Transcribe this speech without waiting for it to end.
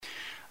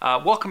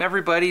Welcome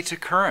everybody to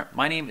Current.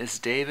 My name is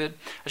David.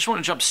 I just want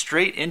to jump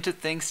straight into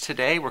things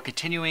today. We're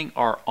continuing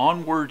our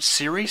Onward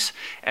series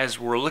as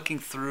we're looking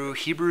through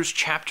Hebrews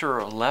chapter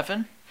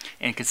 11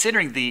 and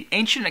considering the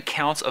ancient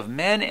accounts of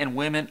men and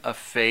women of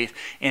faith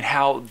and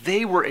how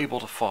they were able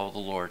to follow the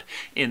Lord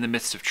in the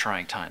midst of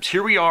trying times.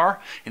 Here we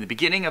are in the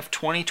beginning of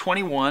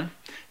 2021,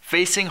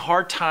 facing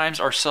hard times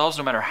ourselves,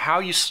 no matter how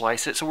you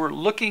slice it. So we're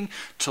looking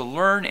to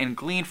learn and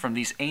glean from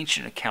these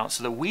ancient accounts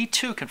so that we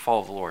too can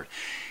follow the Lord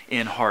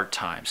in hard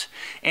times.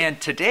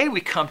 And today we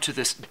come to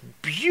this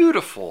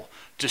beautiful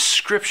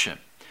description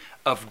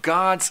of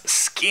God's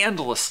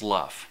scandalous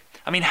love.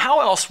 I mean,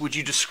 how else would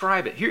you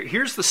describe it?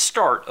 Here's the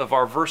start of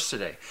our verse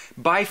today.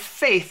 By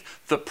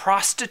faith, the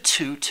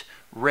prostitute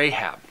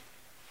Rahab.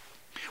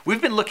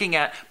 We've been looking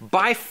at,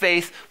 by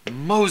faith,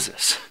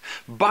 Moses.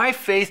 By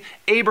faith,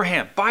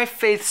 Abraham. By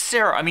faith,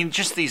 Sarah. I mean,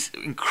 just these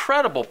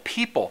incredible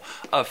people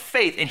of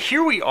faith. And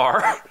here we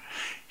are,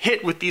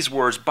 hit with these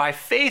words, by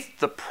faith,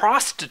 the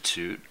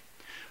prostitute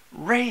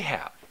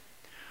Rahab.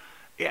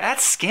 Yeah,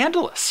 that's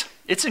scandalous.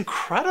 It's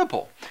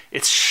incredible.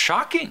 It's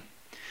shocking.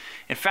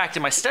 In fact,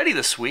 in my study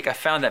this week, I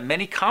found that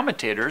many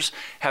commentators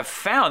have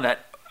found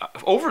that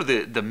over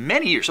the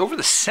many years, over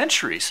the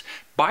centuries,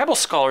 Bible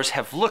scholars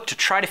have looked to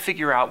try to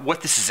figure out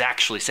what this is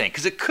actually saying,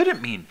 because it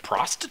couldn't mean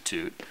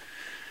prostitute.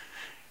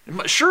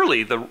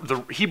 Surely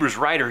the Hebrews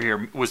writer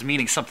here was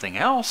meaning something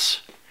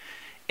else,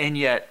 and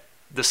yet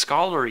the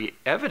scholarly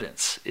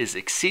evidence is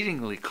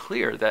exceedingly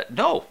clear that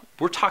no,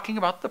 we're talking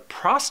about the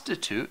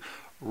prostitute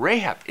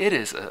Rahab. It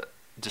is a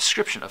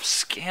description of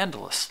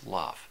scandalous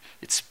love.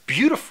 It's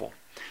beautiful.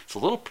 It's a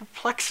little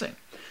perplexing.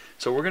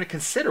 So we're going to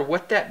consider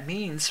what that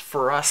means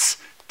for us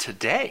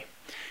today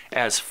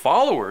as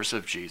followers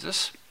of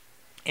Jesus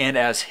and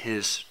as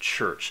his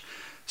church.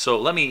 So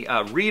let me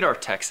read our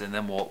text and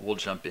then we'll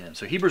jump in.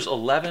 So Hebrews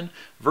 11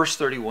 verse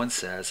 31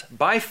 says,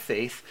 by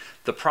faith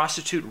the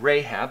prostitute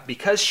Rahab,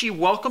 because she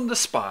welcomed the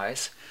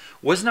spies,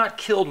 was not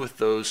killed with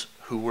those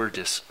who were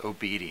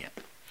disobedient.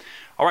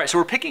 All right, so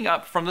we're picking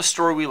up from the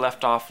story we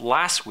left off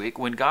last week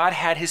when God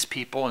had his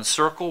people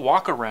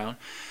walk around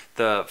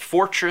the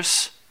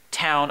fortress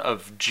town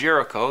of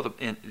Jericho,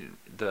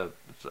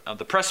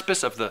 the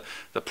precipice of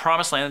the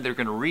promised land that they're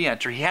going to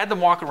re-enter. He had them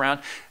walk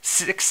around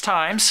 6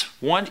 times,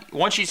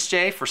 once each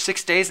day for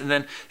 6 days, and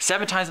then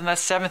 7 times on that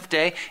 7th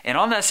day. And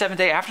on that 7th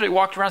day, after they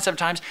walked around 7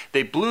 times,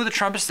 they blew the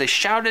trumpets, they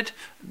shouted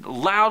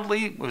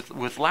loudly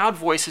with loud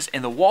voices,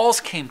 and the walls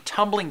came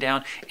tumbling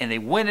down, and they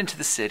went into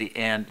the city,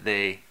 and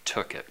they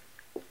took it.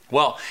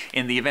 Well,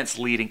 in the events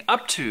leading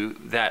up to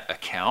that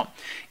account,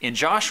 in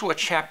Joshua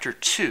chapter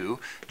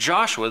 2,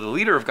 Joshua, the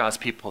leader of God's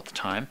people at the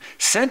time,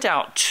 sent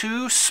out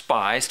 2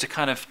 spies to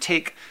kind of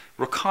take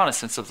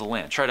reconnaissance of the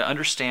land, try to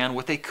understand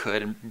what they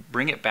could and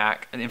bring it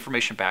back, and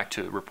information back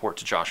to report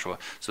to Joshua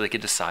so they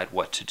could decide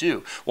what to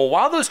do. Well,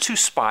 while those 2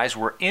 spies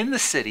were in the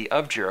city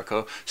of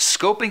Jericho,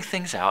 scoping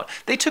things out,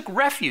 they took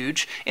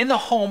refuge in the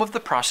home of the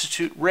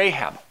prostitute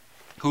Rahab,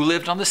 who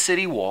lived on the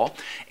city wall,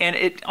 and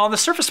it on the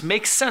surface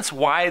makes sense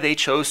why they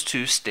chose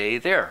to stay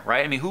there,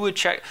 right? I mean, who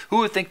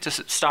would think to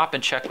stop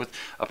and check with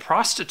a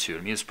prostitute?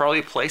 I mean, it's probably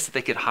a place that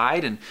they could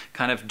hide and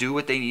kind of do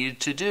what they needed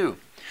to do.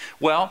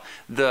 Well,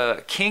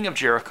 the king of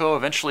Jericho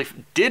eventually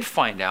did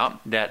find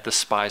out that the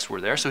spies were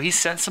there, so he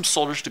sent some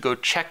soldiers to go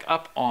check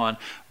up on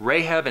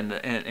Rahab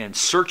and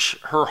search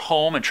her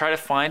home and try to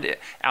find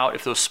out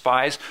if those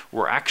spies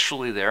were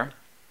actually there.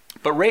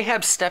 But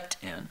Rahab stepped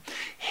in,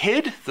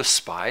 hid the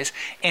spies,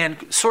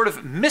 and sort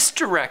of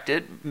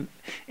misdirected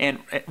and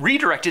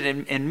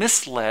redirected and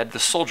misled the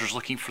soldiers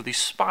looking for these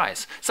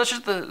spies, such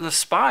that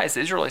the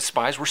Israelite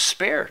spies, were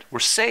spared, were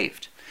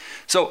saved.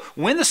 So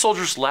when the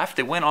soldiers left,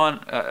 they went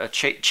on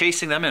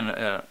chasing them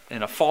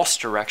in a false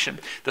direction.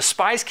 The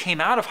spies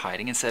came out of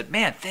hiding and said,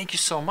 man, thank you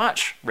so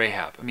much,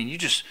 Rahab. I mean, you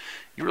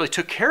really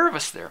took care of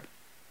us there.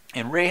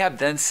 And Rahab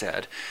then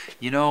said,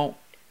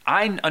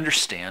 I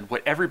understand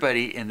what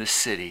everybody in the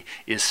city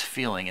is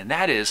feeling, and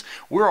that is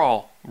we're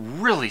all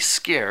really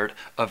scared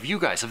of you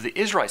guys, of the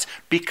Israelites,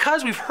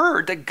 because we've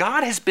heard that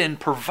God has been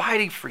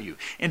providing for you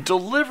and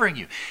delivering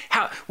you.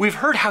 We've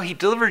heard how he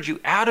delivered you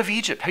out of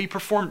Egypt, how he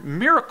performed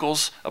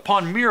miracles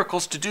upon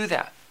miracles to do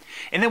that.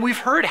 And then we've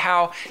heard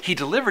how he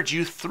delivered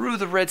you through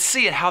the Red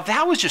Sea and how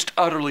that was just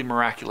utterly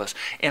miraculous.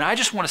 And I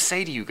just want to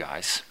say to you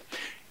guys,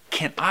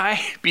 can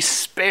I be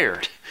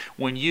spared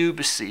when you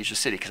besiege the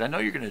city? Because I know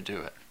you're going to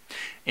do it.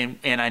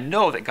 And I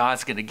know that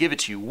God's going to give it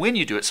to you when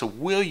you do it, so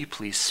will you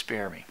please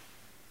spare me?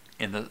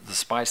 And the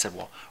spy said,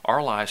 well,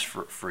 our lives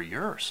for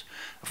yours.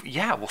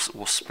 Yeah,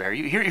 we'll spare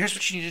you. Here's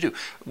what you need to do.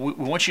 We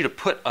want you to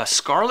put a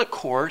scarlet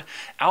cord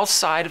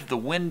outside of the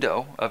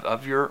window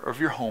of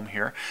your home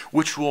here,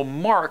 which will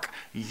mark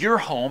your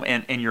home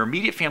and your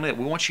immediate family that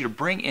we want you to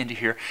bring into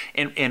here.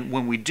 And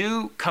when we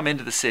do come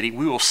into the city,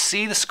 we will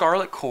see the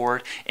scarlet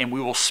cord and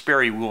we will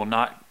spare you. We will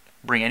not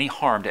bring any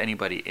harm to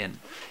anybody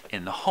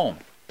in the home.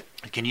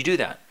 Can you do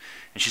that?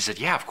 And she said,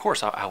 yeah, of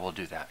course, I will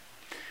do that.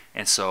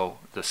 And so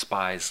the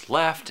spies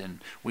left, and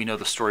we know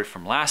the story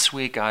from last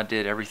week. God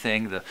did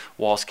everything. The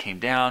walls came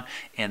down,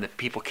 and the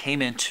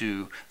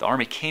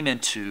army came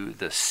into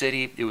the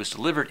city. It was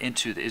delivered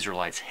into the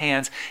Israelites'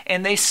 hands,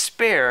 and they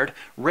spared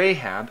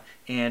Rahab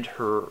and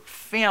her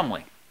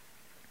family.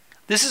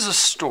 This is a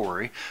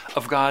story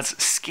of God's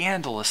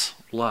scandalous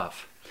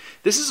love.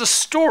 This is a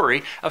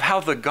story of how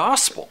the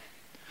gospel,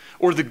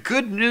 or the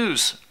good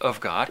news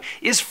of God,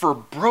 is for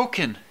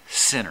broken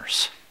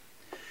sinners.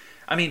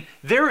 I mean,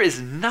 there is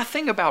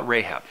nothing about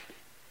Rahab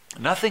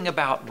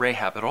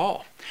at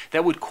all,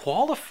 that would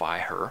qualify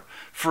her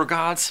for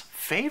God's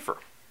favor,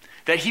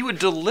 that he would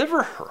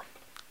deliver her,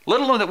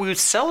 let alone that we would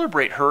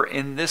celebrate her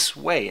in this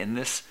way, in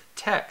this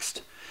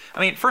text. I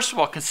mean, first of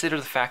all, consider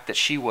the fact that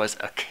she was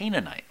a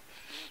Canaanite.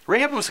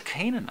 Rahab was a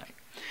Canaanite.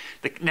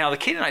 Now, the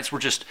Canaanites were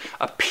just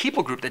a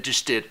people group that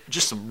just did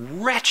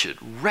some wretched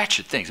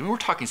things. I mean, we're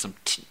talking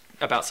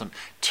about some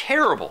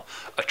terrible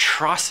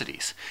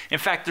atrocities. In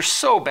fact, they're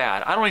so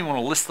bad, I don't even want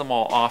to list them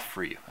all off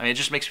for you. I mean, it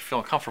just makes me feel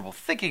uncomfortable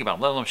thinking about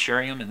them, let alone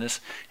sharing them in this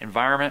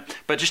environment.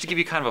 But just to give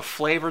you kind of a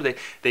flavor,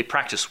 they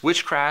practice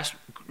witchcraft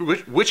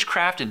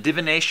and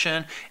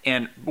divination,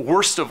 and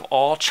worst of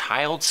all,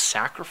 child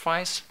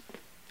sacrifice.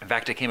 In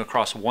fact, I came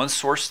across one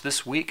source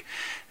this week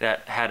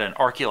that had an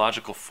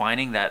archaeological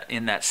finding that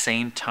in that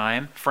same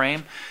time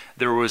frame,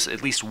 there was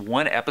at least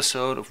one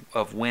episode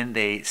of when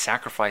they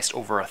sacrificed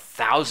over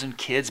 1,000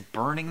 kids,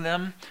 burning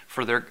them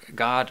for their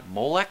god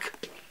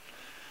Molech.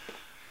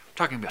 We're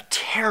talking about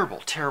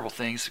terrible, terrible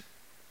things.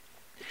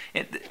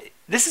 And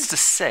this is to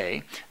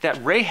say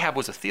that Rahab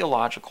was a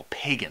theological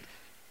pagan.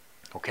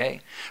 Okay?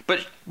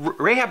 But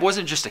Rahab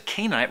wasn't just a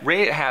Canaanite.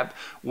 Rahab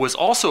was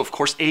also, of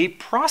course, a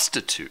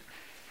prostitute.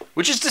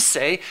 Which is to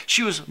say,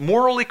 she was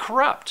morally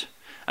corrupt.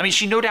 I mean,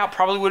 she no doubt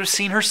probably would have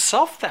seen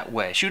herself that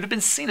way. She would have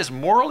been seen as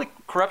morally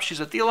corrupt.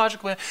 She's a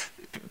theological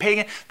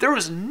pagan. There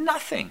was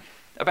nothing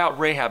about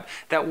Rahab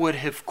that would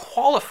have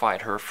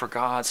qualified her for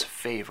God's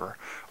favor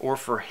or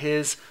for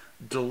his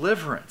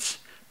deliverance.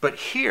 But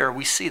here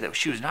we see that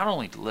she was not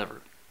only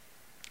delivered,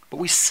 but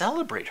we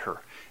celebrate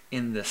her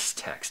in this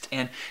text.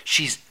 And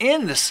she's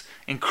in this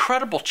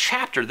incredible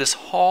chapter, this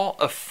hall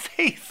of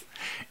faith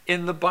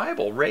in the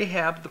Bible,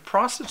 Rahab the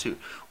prostitute.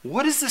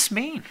 What does this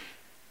mean?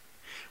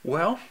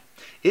 Well,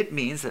 it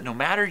means that no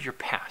matter your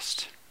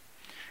past,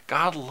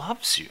 God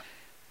loves you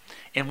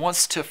and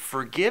wants to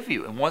forgive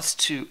you and wants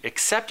to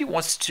accept you,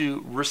 wants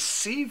to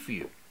receive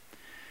you.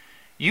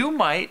 You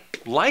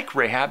might, like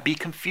Rahab, be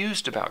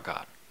confused about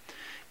God.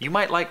 You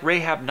might, like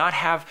Rahab, not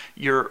have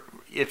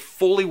it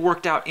fully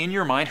worked out in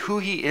your mind who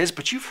he is,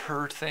 but you've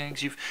heard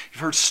things. You've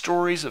heard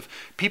stories of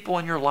people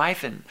in your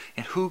life and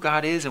who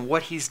God is and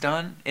what he's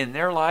done in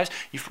their lives.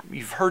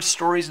 You've heard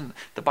stories in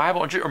the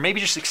Bible, or maybe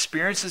just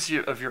experiences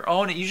of your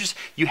own, and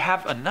you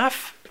have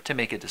enough to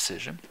make a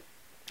decision.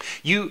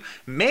 You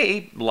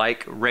may,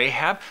 like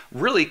Rahab,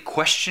 really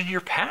question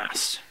your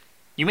past.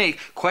 You may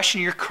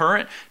question your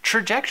current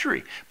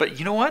trajectory. But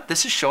you know what?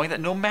 This is showing that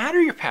no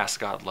matter your past,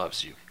 God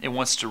loves you and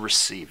wants to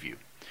receive you.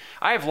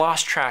 I have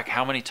lost track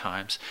how many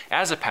times,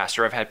 as a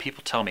pastor, I've had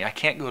people tell me I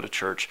can't go to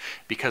church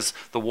because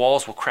the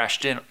walls will crash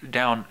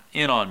down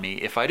on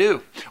me if I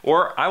do.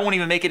 Or I won't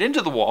even make it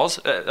into the walls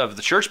of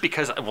the church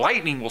because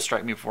lightning will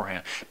strike me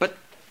beforehand. But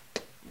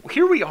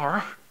here we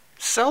are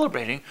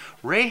celebrating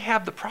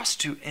Rahab the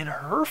prostitute in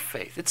her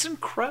faith. It's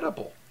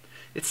incredible.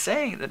 It's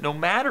saying that no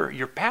matter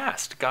your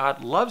past,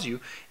 God loves you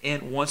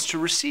and wants to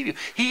receive you.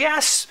 He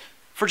asks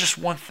for just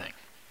one thing,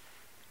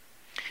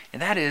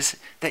 and that is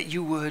that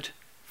you would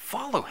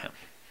follow him,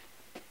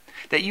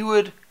 that you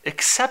would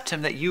accept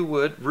him, that you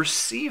would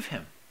receive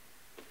him.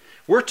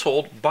 We're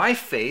told by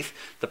faith,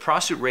 the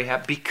prostitute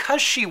Rahab,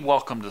 because she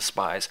welcomed the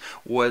spies,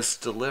 was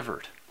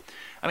delivered.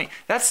 I mean,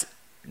 that's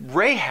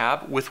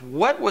Rahab with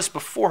what was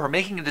before her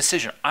making a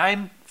decision.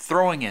 I'm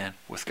throwing in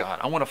with God.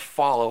 I want to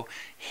follow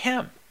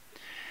him.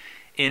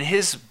 In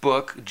his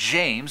book,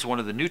 James, one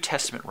of the New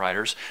Testament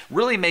writers,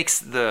 really makes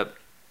the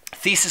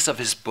thesis of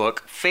his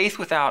book, faith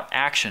without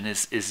action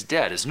is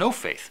dead, is no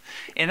faith.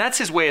 And that's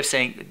his way of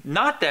saying,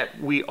 not that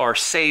we are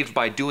saved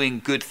by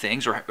doing good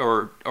things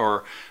or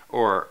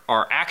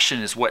our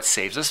action is what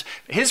saves us.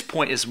 His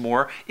point is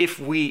more, if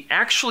we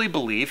actually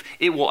believe,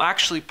 it will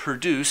actually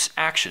produce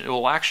action. It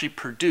will actually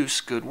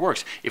produce good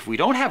works. If we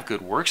don't have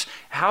good works,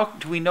 how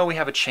do we know we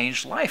have a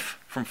changed life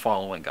from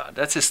following God?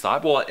 That's his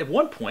thought. Well, at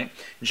one point,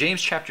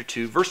 James chapter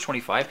 2, verse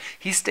 25,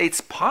 he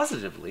states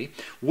positively,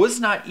 was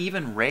not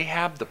even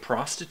Rahab the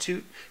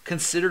prostitute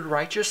considered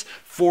righteous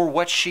for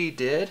what she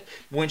did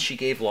when she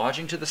gave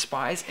lodging to the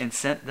spies and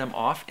sent them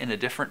off in a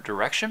different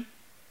direction?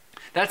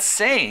 That's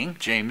saying,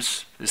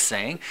 James is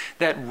saying,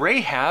 that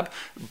Rahab,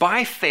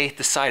 by faith,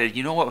 decided,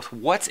 you know what, with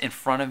what's in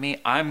front of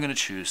me, I'm going to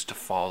choose to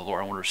follow the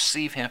Lord. I want to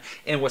receive him.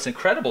 And what's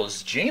incredible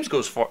is James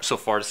goes so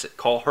far to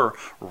call her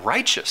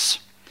righteous.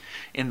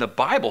 In the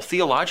Bible,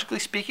 theologically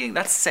speaking,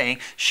 that's saying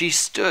she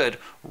stood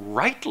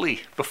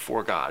rightly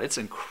before God. It's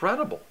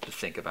incredible to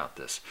think about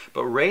this.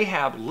 But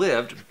Rahab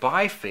lived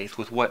by faith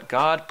with what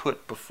God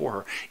put before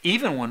her,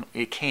 even when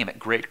it came at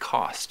great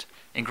cost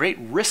and great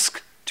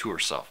risk to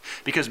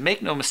herself. Because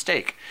make no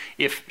mistake,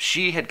 if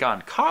she had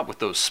gotten caught with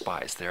those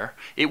spies there,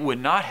 it would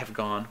not have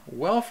gone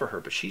well for her,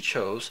 but she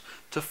chose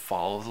to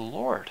follow the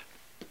Lord.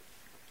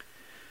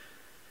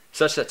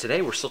 Such that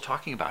today we're still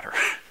talking about her.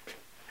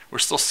 We're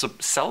still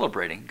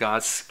celebrating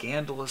God's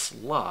scandalous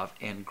love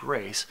and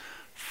grace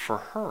for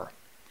her.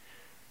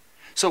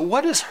 So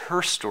what does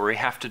her story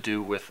have to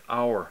do with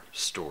our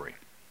story?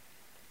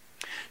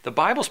 The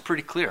Bible's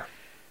pretty clear,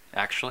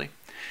 actually,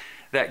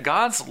 that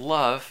God's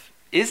love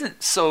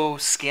isn't so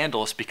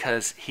scandalous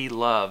because he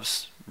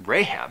loves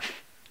Rahab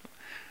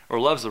or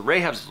loves the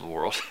Rahabs of the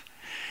world.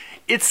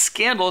 It's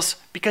scandalous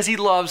because he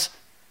loves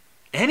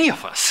any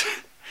of us.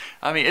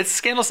 I mean, it's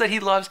scandalous that he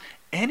loves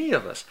any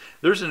of us.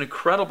 There's an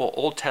incredible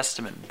Old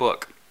Testament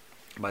book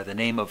by the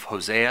name of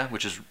Hosea,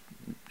 which is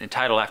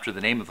entitled after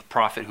the name of the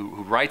prophet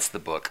who writes the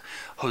book.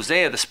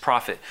 Hosea, this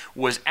prophet,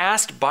 was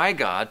asked by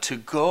God to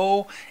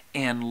go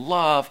and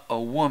love a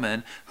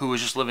woman who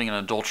was just living an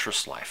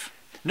adulterous life.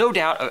 No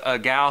doubt a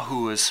gal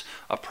who was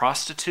a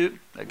prostitute,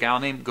 a gal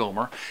named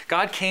Gomer.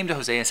 God came to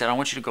Hosea and said, I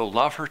want you to go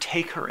love her,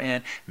 take her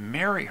in,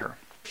 marry her.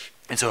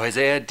 And so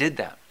Hosea did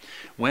that.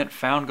 Went,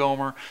 found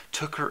Gomer,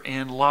 took her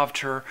in, loved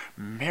her,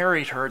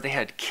 married her. They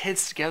had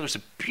kids together. It's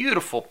a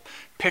beautiful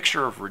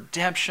picture of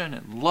redemption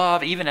and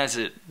love, even as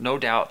it no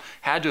doubt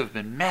had to have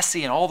been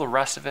messy and all the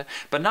rest of it.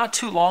 But not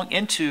too long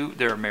into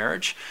their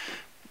marriage,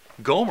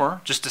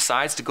 Gomer just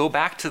decides to go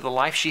back to the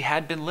life she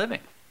had been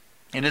living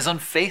and is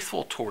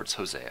unfaithful towards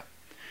Hosea.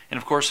 And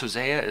of course,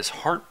 Hosea is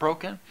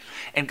heartbroken.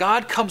 And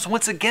God comes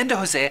once again to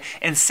Hosea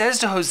and says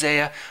to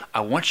Hosea,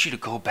 I want you to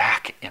go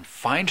back and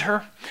find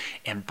her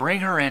and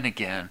bring her in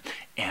again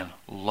and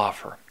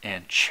love her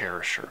and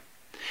cherish her.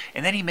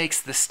 And then he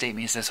makes this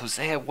statement. He says,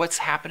 Hosea, what's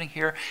happening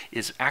here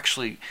is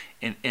actually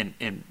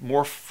in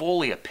more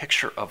fully a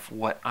picture of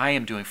what I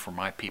am doing for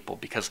my people.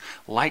 Because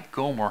like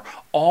Gomer,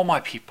 all my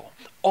people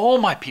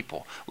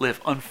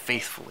live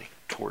unfaithfully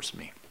towards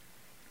me.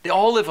 They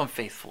all live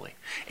unfaithfully.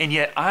 And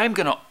yet I'm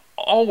going to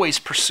always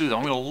pursue them.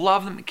 I'm going to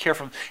love them and care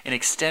for them and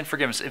extend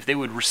forgiveness if they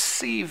would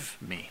receive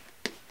me.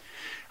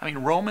 I mean,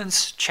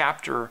 Romans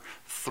chapter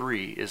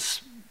 3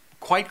 is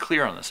quite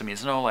clear on this. I mean,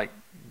 it's no like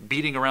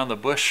beating around the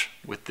bush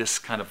with this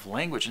kind of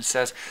language, and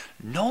says,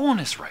 no one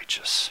is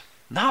righteous,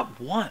 not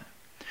one.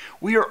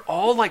 We are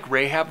all like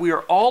Rahab. We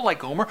are all like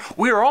Gomer.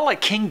 We are all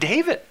like King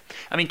David.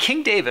 I mean,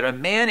 King David, a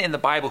man in the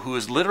Bible who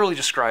is literally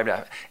described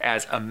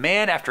as a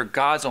man after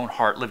God's own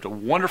heart, lived a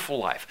wonderful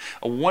life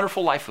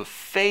of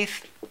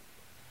faith,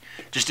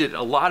 just did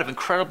a lot of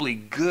incredibly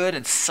good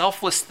and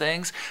selfless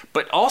things,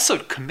 but also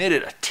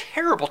committed a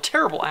terrible,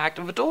 terrible act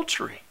of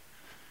adultery.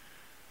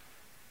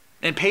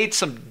 And paid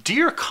some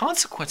dear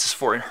consequences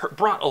for it, and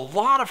brought a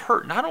lot of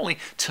hurt, not only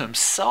to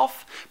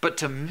himself, but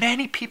to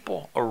many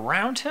people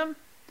around him.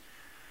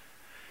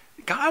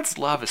 God's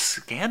love is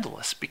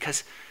scandalous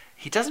because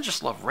he doesn't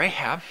just love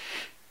Rahab,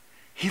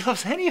 he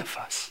loves any of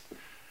us.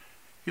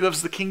 He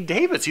loves the King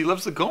Davids, he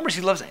loves the Gomers,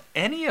 he loves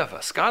any of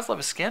us. God's love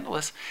is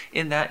scandalous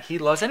in that he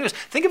loves any of us.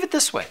 Think of it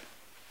this way.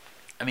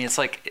 I mean,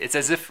 it's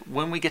as if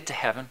when we get to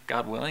heaven,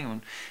 God willing,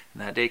 when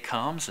that day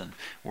comes and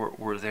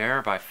we're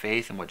there by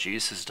faith in what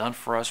Jesus has done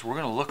for us, we're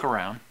going to look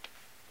around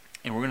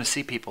and we're going to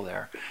see people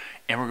there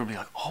and we're going to be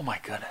like, oh my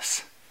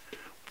goodness,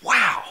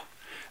 wow,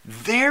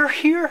 they're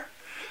here?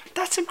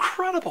 That's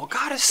incredible.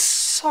 God is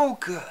so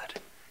good.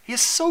 He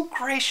is so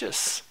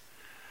gracious.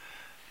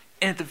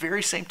 And at the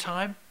very same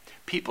time,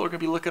 people are going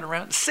to be looking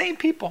around, the same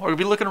people are going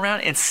to be looking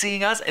around and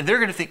seeing us, and they're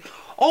going to think,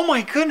 oh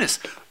my goodness,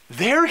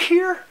 they're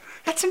here?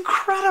 That's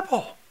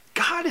incredible.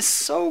 God is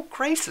so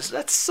gracious.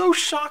 That's so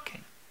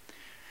shocking.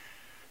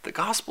 The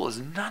gospel is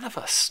none of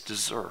us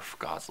deserve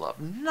God's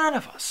love. None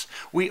of us.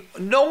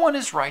 No one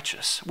is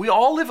righteous. We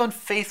all live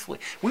unfaithfully.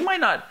 We might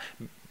not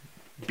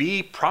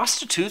be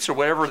prostitutes or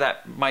whatever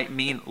that might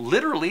mean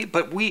literally,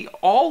 but we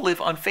all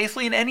live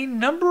unfaithfully in any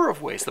number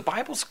of ways. The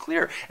Bible's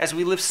clear. As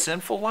we live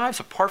sinful lives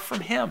apart from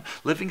him,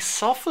 living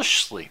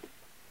selfishly,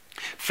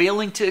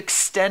 failing to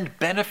extend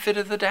benefit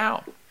of the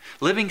doubt,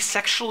 living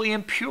sexually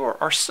impure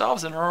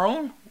ourselves in our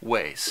own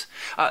ways,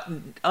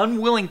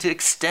 unwilling to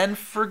extend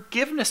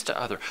forgiveness to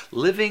others,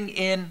 living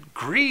in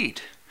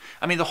greed.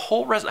 I mean, the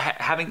whole rest,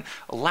 having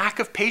a lack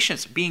of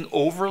patience, being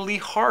overly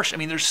harsh. I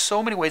mean, there's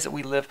so many ways that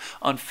we live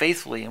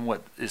unfaithfully, and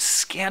what is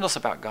scandalous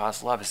about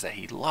God's love is that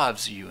he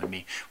loves you and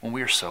me when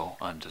we are so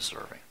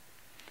undeserving.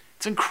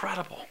 It's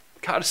incredible.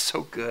 God is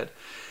so good.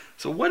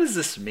 So what does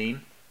this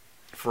mean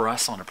for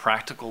us on a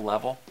practical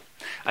level?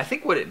 I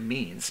think what it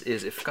means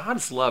is if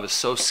God's love is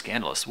so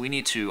scandalous, we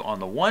need to, on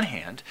the one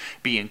hand,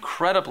 be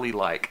incredibly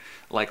like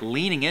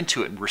leaning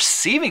into it and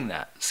receiving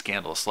that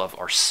scandalous love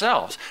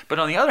ourselves. But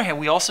on the other hand,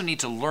 we also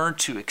need to learn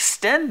to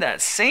extend that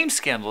same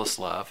scandalous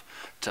love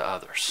to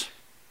others.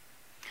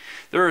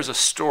 There is a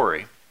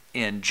story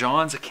in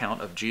John's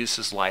account of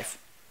Jesus'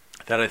 life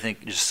that I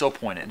think is so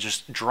poignant and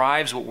just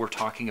drives what we're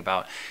talking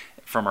about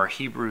from our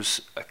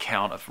Hebrews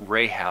account of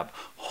Rahab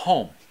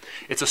home.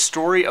 It's a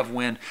story of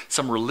when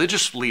some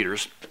religious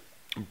leaders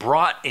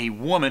brought a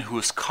woman who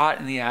was caught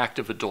in the act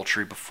of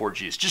adultery before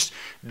Jesus. Just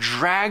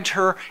dragged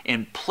her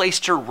and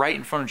placed her right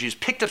in front of Jesus,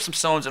 picked up some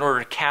stones in order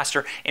to cast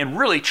her, and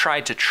really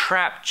tried to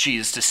trap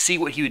Jesus to see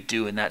what he would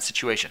do in that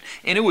situation.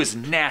 And it was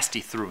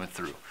nasty through and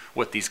through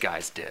what these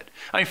guys did.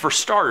 I mean, for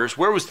starters,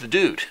 where was the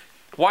dude?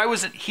 Why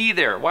wasn't he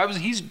there? Why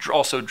wasn't he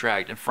also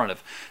dragged in front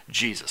of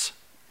Jesus?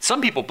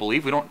 Some people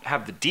believe, we don't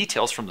have the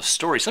details from the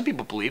story, some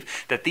people believe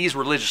that these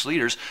religious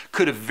leaders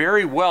could have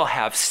very well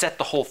have set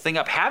the whole thing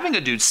up, having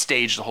a dude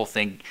stage the whole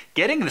thing,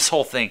 getting this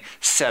whole thing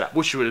set up,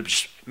 which would have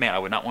just, man, I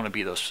would not want to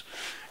be those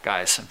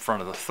guys in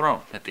front of the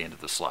throne at the end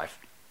of this life.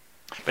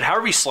 But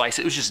however you slice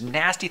it, it was just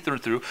nasty through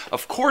and through,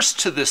 of course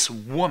to this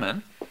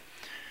woman,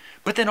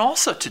 but then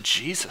also to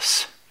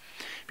Jesus.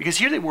 Because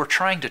here they were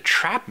trying to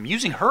trap him,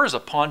 using her as a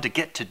pawn to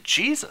get to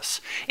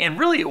Jesus. And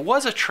really it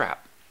was a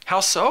trap. How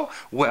so?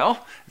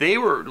 Well, they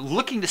were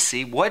looking to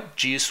see what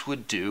Jesus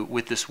would do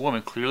with this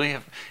woman, clearly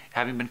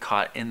having been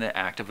caught in the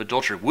act of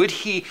adultery. Would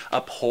he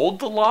uphold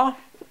the law?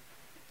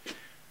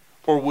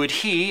 Or would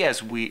he,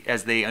 as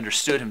they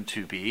understood him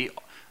to be,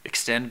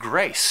 extend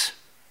grace?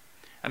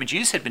 I mean,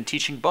 Jesus had been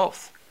teaching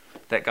both,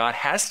 that God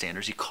has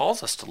standards. He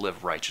calls us to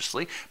live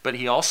righteously, but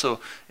he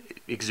also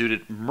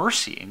exuded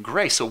mercy and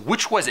grace. So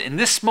which was it in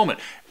this moment?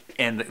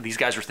 And these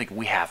guys were thinking,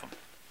 we have him.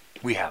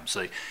 We have him.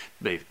 So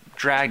they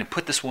dragged and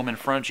put this woman in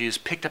front of Jesus,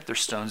 picked up their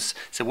stones,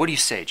 said, what do you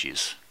say,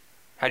 Jesus?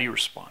 How do you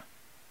respond?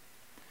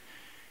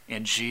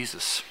 And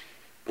Jesus,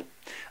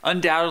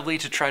 undoubtedly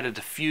to try to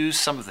diffuse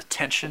some of the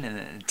tension and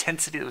the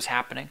intensity that was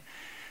happening,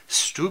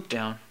 stooped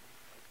down,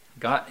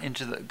 got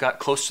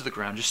close to the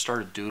ground, just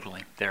started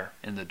doodling there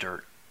in the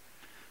dirt.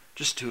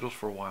 Just doodled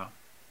for a while.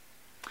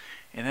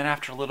 And then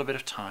after a little bit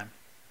of time,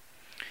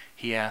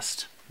 he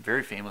asked,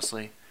 very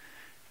famously,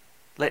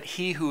 let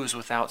he who is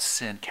without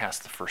sin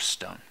cast the first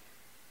stone.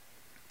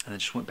 And then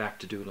just went back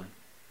to doodling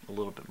a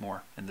little bit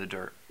more in the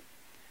dirt.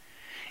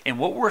 And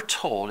what we're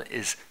told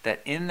is that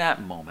in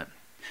that moment,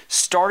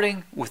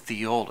 starting with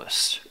the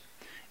oldest,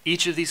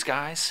 each of these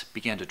guys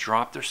began to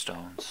drop their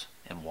stones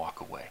and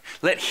walk away.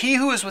 Let he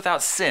who is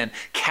without sin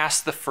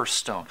cast the first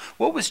stone.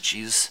 What was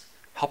Jesus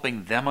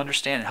helping them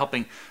understand and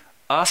helping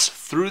us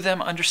through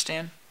them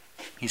understand?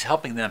 He's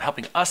helping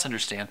us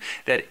understand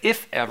that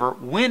if ever,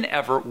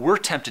 whenever we're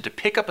tempted to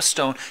pick up a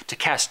stone to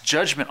cast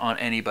judgment on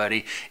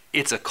anybody,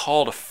 it's a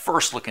call to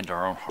first look into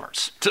our own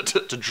hearts,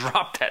 to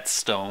drop that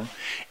stone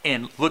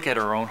and look at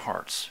our own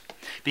hearts.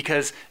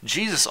 Because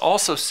Jesus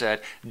also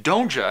said,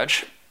 don't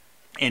judge,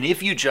 and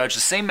if you judge, the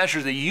same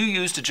measure that you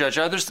use to judge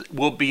others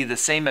will be the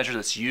same measure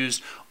that's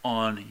used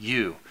on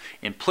you.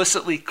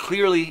 Implicitly,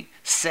 clearly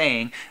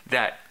saying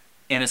that,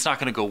 and it's not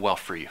going to go well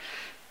for you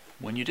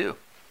when you do.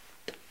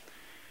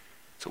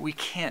 So we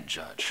can't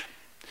judge.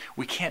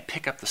 We can't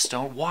pick up the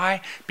stone. Why?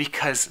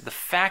 Because the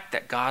fact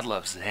that God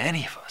loves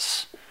any of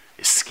us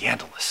is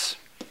scandalous.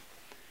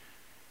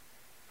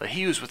 But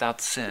he who is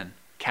without sin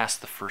cast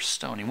the first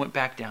stone. He went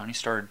back down. He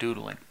started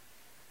doodling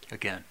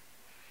again.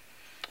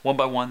 One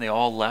by one, they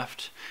all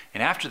left.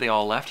 And after they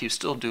all left, he was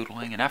still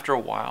doodling. And after a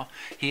while,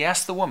 he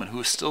asked the woman who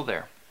was still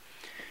there.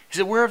 He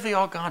said, where have they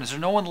all gone? Is there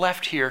no one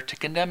left here to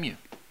condemn you?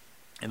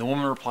 And the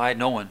woman replied,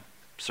 no one,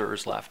 sir,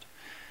 is left.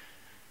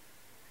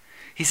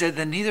 He said,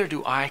 then neither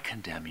do I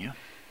condemn you.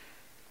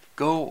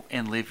 Go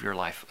and live your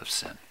life of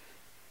sin.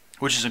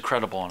 Which is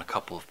incredible on a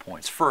couple of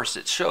points. First,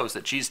 it shows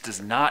that Jesus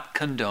does not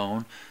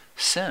condone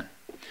sin.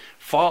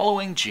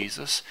 Following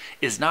Jesus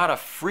is not a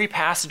free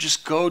pass to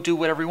just go do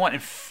whatever you want. In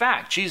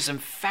fact, Jesus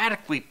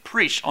emphatically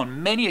preached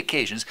on many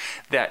occasions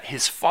that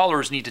his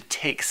followers need to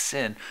take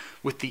sin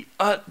with the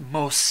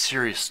utmost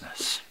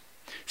seriousness.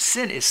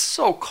 Sin is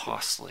so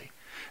costly.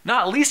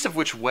 Not least of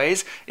which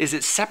ways is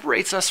it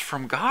separates us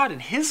from God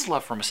and his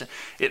love from us.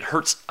 It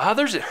hurts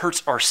others, it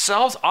hurts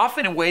ourselves,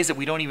 often in ways that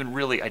we don't even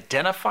really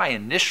identify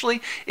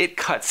initially. It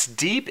cuts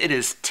deep, it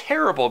is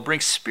terrible, it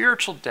brings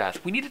spiritual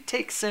death. We need to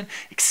take sin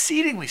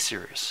exceedingly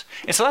serious.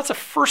 And so that's a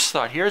first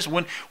thought here, is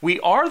when we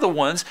are the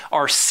ones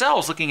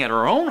ourselves looking at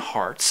our own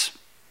hearts,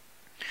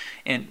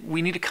 and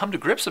we need to come to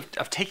grips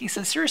of taking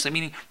sin seriously,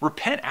 meaning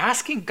repent,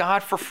 asking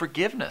God for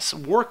forgiveness,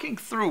 working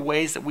through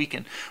ways that we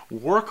can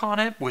work on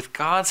it with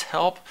God's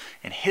help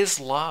and his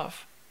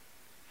love.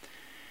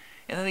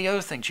 And then the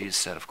other thing Jesus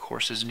said, of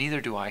course, is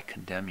neither do I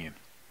condemn you.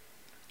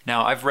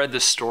 Now, I've read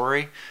this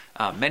story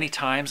many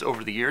times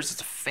over the years. It's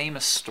a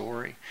famous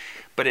story,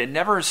 but it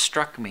never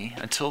struck me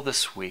until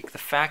this week, the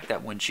fact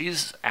that when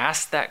Jesus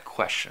asked that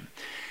question,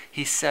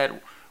 he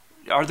said,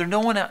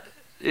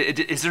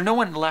 is there no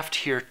one left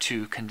here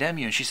to condemn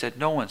you? And she said,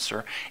 no one,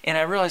 sir. And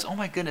I realized, oh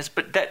my goodness,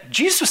 but that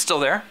Jesus was still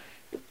there.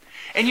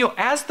 And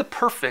as the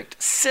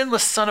perfect,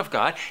 sinless Son of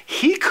God,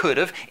 he could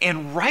have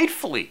and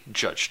rightfully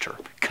judged her,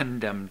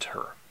 condemned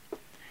her.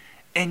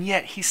 And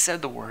yet he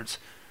said the words,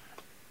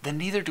 then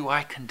neither do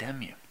I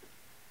condemn you.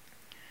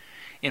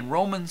 In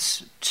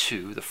Romans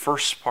 2, the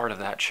first part of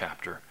that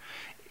chapter,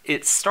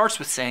 it starts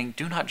with saying,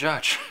 do not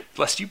judge,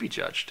 lest you be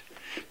judged.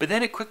 But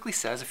then it quickly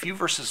says, a few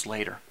verses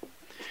later,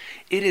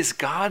 it is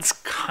God's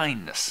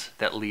kindness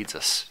that leads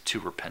us to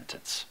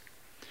repentance.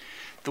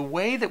 the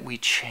way that we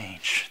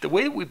change, the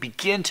way that we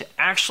begin to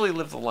actually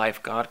live the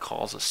life God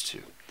calls us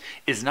to,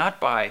 is not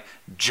by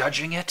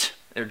judging it,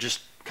 or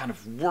just kind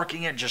of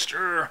working it,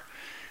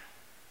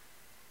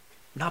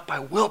 not by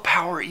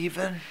willpower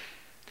even,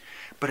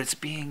 but it's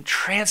being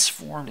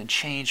transformed and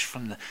changed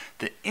from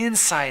the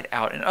inside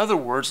out. In other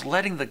words,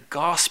 letting the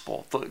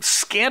gospel, the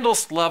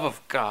scandalous love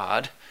of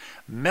God,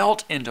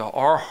 melt into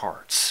our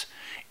hearts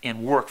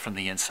and work from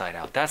the inside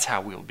out. That's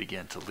how we'll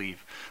begin to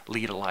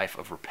lead a life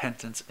of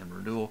repentance and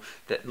renewal,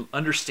 that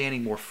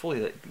understanding more fully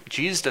that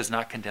Jesus does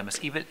not condemn us,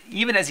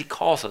 even as he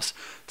calls us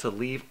to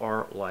leave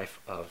our life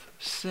of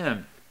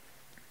sin.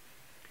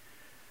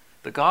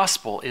 The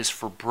gospel is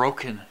for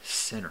broken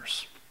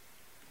sinners.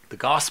 The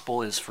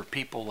gospel is for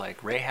people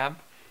like Rahab,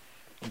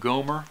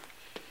 Gomer,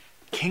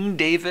 King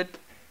David,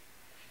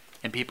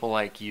 and people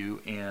like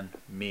you and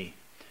me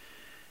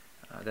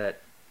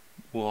that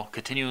will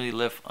continually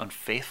live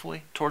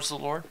unfaithfully towards the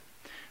Lord,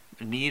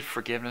 need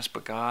forgiveness,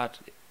 but God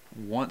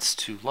wants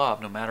to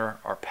love no matter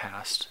our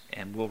past,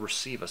 and will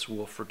receive us,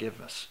 will forgive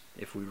us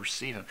if we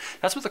receive him.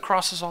 That's what the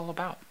cross is all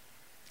about.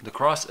 The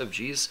cross of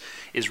Jesus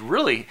is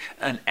really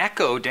an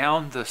echo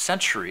down the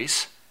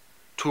centuries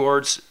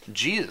towards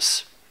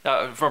Jesus.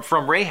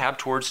 From Rahab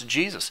towards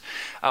Jesus.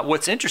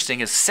 What's interesting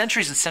is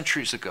centuries and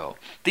centuries ago,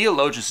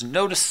 theologians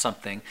noticed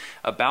something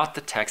about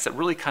the text that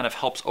really kind of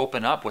helps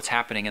open up what's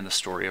happening in the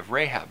story of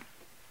Rahab.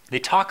 They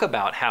talk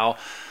about how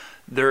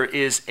there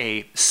is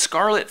a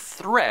scarlet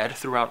thread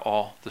throughout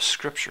all the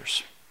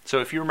scriptures. So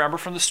if you remember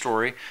from the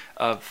story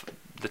of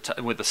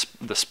with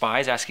the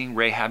spies asking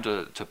Rahab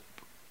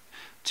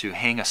to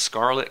hang a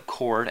scarlet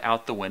cord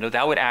out the window,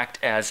 that would act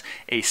as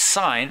a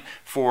sign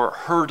for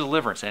her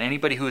deliverance. And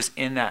anybody who is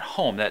in that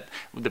home, that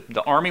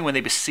the army, when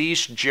they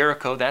besieged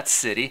Jericho, that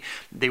city,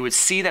 they would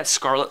see that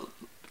scarlet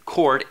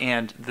cord,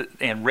 and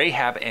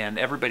Rahab and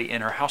everybody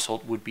in her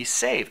household would be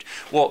saved.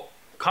 Well,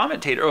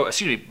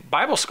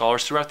 Bible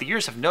scholars throughout the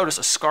years have noticed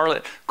a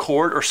scarlet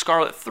cord or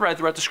scarlet thread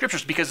throughout the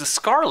scriptures, because the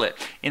scarlet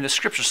in the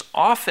scriptures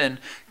often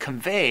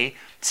convey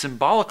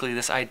symbolically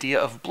this idea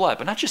of blood,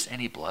 but not just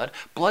any blood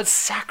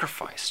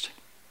sacrificed.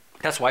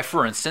 That's why,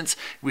 for instance,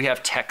 we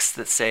have texts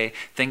that say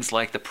things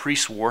like the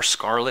priests wore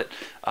scarlet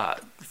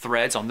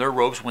threads on their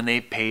robes when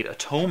they paid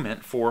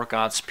atonement for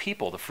God's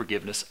people, the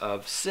forgiveness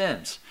of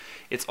sins.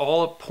 It's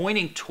all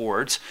pointing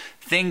towards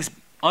things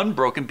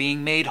unbroken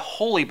being made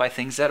holy by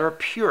things that are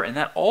pure, and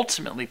that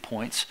ultimately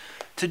points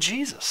to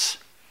Jesus,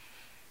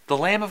 the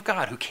Lamb of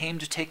God who came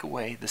to take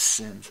away the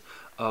sins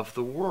of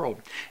the world.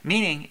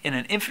 Meaning, in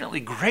an infinitely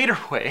greater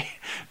way,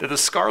 that the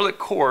scarlet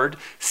cord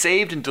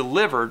saved and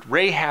delivered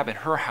Rahab and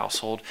her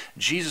household,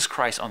 Jesus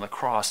Christ on the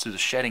cross through the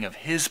shedding of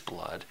his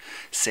blood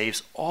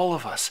saves all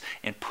of us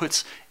and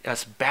puts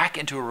us back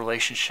into a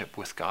relationship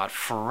with God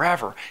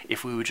forever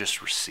if we would just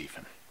receive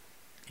him,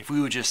 if we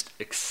would just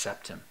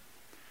accept him.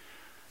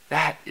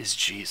 That is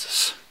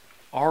Jesus,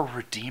 our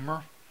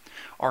Redeemer,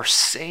 our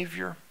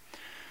Savior,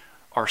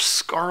 our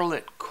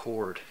scarlet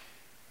cord,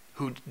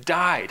 who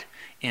died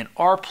in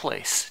our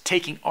place,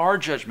 taking our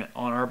judgment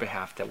on our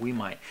behalf, that we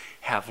might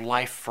have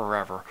life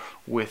forever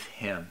with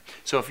him.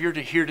 So if you're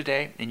here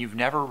today and you've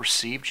never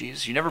received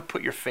Jesus, you never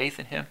put your faith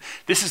in him,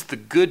 this is the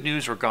good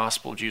news or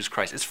gospel of Jesus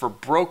Christ. It's for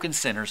broken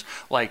sinners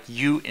like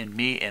you and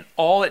me, and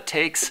all it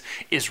takes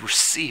is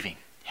receiving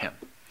him,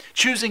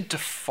 choosing to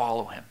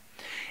follow him.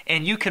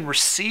 And you can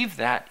receive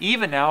that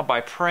even now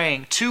by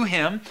praying to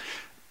him,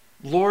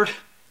 Lord,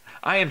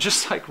 I am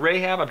just like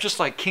Rahab, I'm just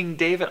like King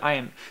David, I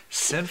am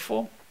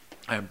sinful,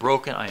 I am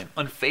broken, I am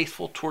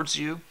unfaithful towards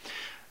you.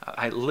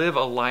 I live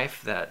a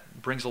life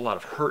that brings a lot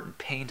of hurt and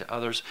pain to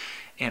others,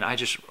 and I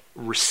just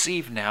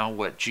receive now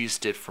what Jesus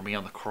did for me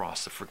on the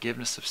cross, the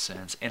forgiveness of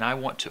sins, and I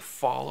want to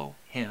follow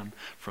him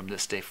from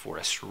this day forward.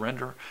 I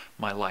surrender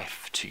my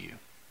life to you.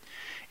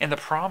 And the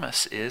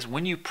promise is,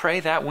 when you pray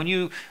that, when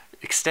you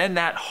extend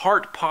that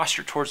heart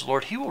posture towards the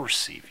Lord, he will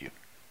receive you.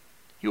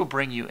 He will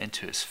bring you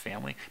into his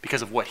family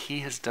because of what he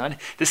has done.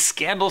 This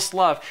scandalous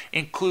love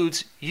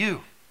includes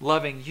you,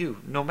 loving you,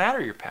 no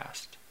matter your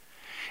past.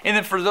 And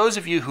then for those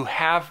of you who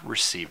have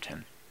received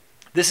him,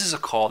 this is a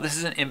call, this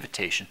is an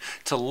invitation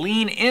to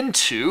lean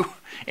into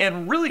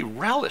and really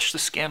relish the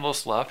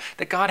scandalous love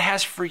that God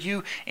has for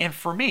you and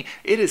for me.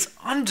 It is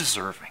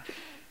undeserving,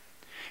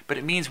 but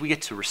it means we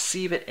get to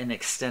receive it and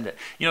extend it.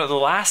 You know, the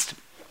last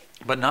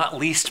but not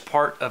least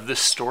part of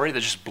this story that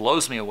just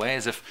blows me away,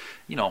 as if,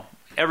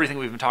 everything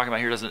we've been talking about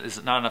here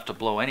is not enough to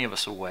blow any of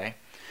us away,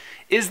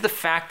 is the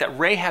fact that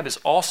Rahab is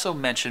also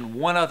mentioned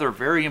one other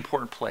very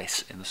important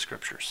place in the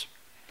scriptures.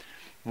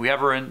 We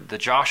have her in the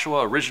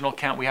Joshua original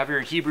account, we have her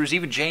in Hebrews,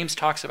 even James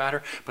talks about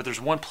her, but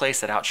there's one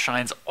place that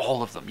outshines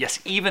all of them.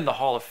 Yes, even the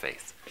Hall of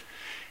Faith.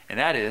 And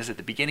that is at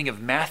the beginning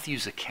of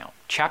Matthew's account,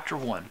 chapter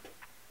 1,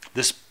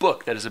 this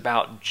book that is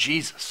about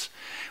Jesus.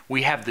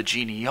 We have the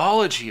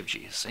genealogy of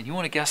Jesus. And you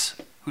want to guess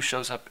who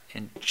shows up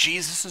in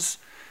Jesus'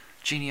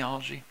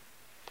 genealogy?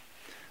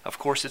 Of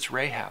course, it's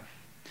Rahab,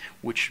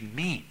 which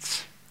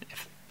means,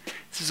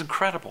 this is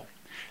incredible,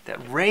 that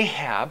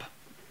Rahab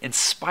in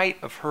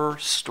spite of her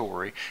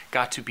story,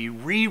 got to be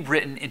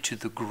rewritten into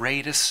the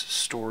greatest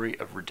story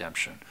of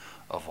redemption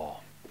of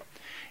all.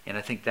 And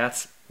I think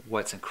that's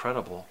what's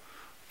incredible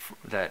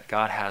that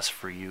God has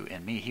for you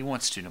and me. He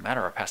wants to, no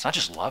matter our past, not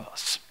just love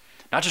us,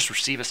 not just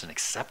receive us and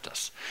accept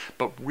us,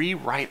 but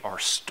rewrite our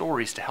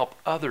stories to help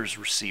others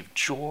receive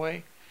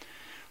joy,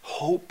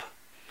 hope,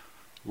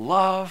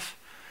 love,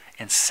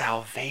 and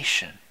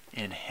salvation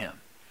in him.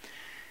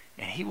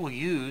 And he will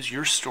use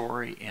your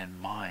story and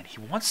mine. He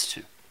wants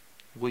to.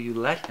 Will you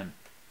let him?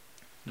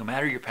 No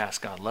matter your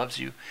past, God loves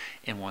you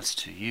and wants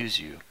to use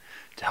you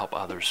to help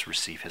others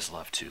receive his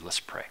love too. Let's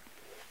pray.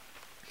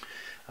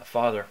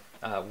 Father,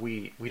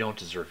 we don't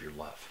deserve your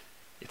love.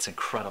 It's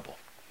incredible.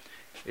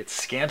 It's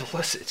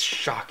scandalous. It's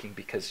shocking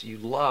because you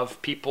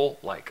love people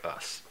like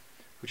us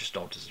who just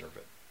don't deserve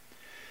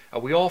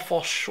it. We all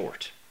fall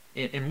short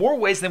in more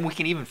ways than we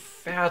can even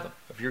fathom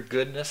of your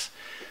goodness.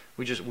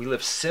 We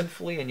live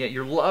sinfully, and yet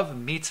your love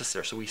meets us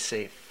there. So we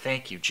say,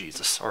 thank you,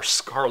 Jesus, our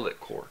scarlet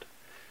cord.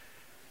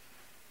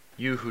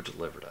 You who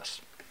delivered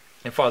us.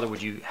 And Father,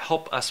 would you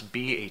help us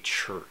be a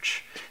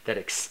church that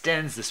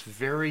extends this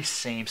very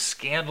same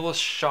scandalous,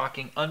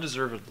 shocking,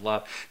 undeserved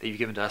love that you've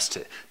given to us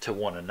to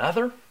one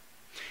another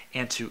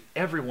and to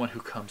everyone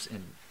who comes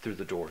in through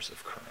the doors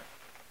of Current.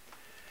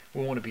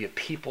 We want to be a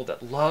people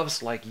that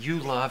loves like you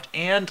loved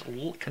and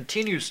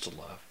continues to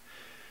love.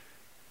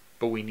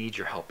 But we need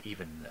your help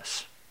even in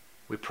this.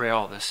 We pray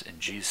all this in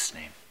Jesus'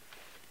 name.